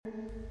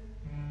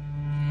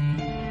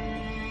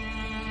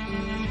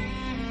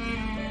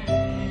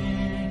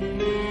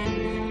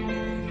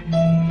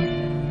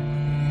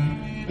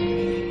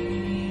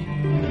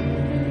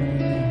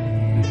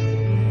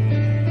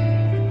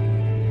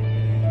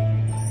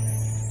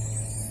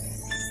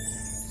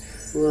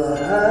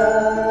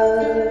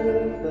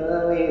Wahai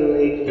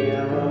pemilik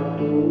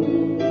nyawaku,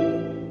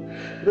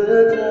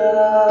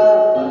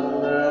 betapa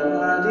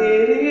lama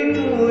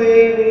diriku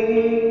ini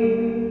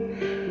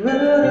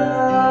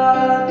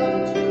menanti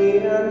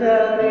cuitan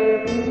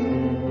darimu.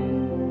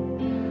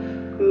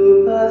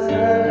 Ku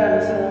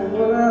pasrahkan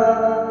semua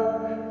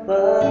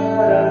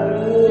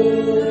padamu.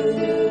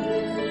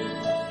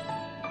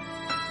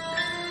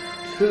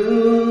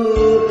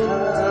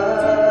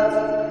 Tuhan,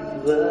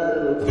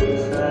 baru ku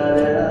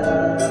sadar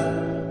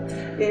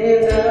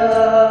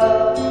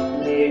indah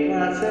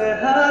nikmat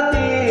sehat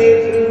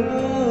itu.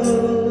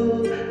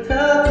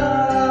 Tak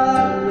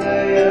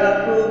pandai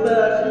aku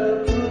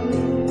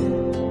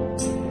bersyukur,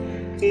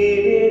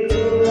 kini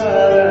ku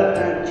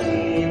harapkan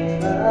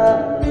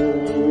cintamu.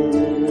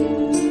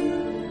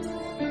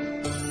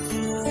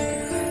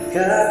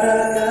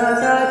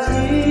 Kata-kata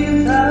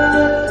cinta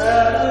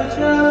tak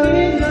ucap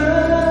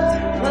indah,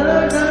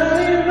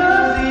 mengalir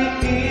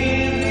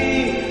berzikir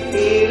di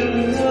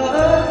hidung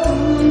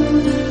doaku.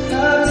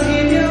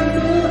 Sakit yang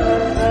ku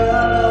rasa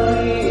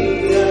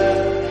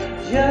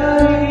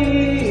jadi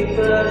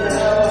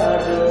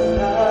penawar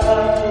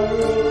dosaku.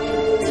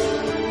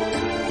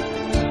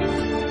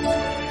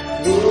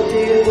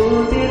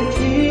 Butir-butir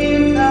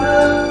cinta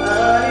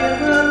air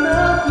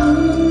mataku,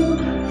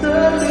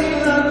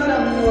 terlihat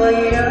semua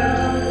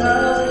yang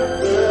kau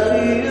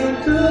beri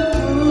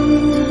untukku.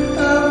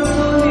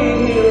 Ampuni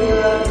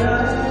hilangnya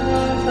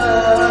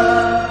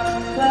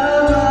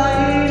selama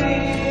ini,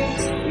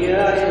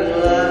 ya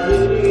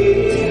Ilahi.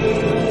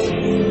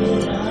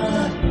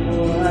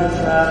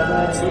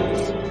 Muhasabah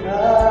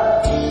cinta.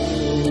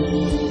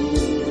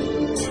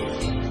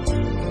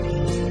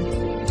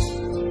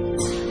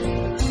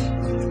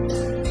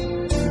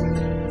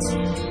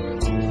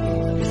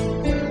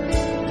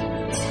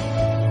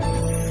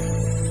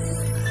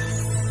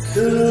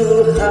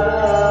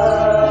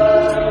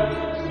 Tuhan,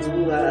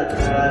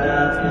 kuatkan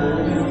aku,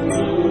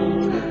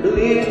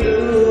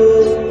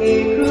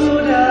 lindungiku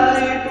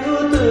dari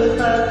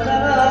putus asa.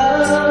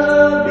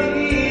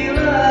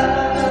 Bila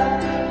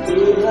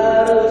ku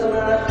harus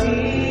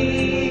mati,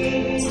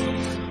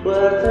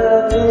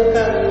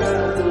 pertemukan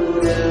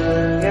aku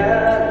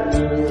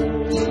denganmu.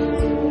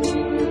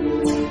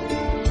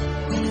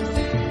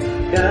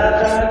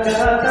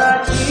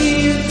 Kata-kata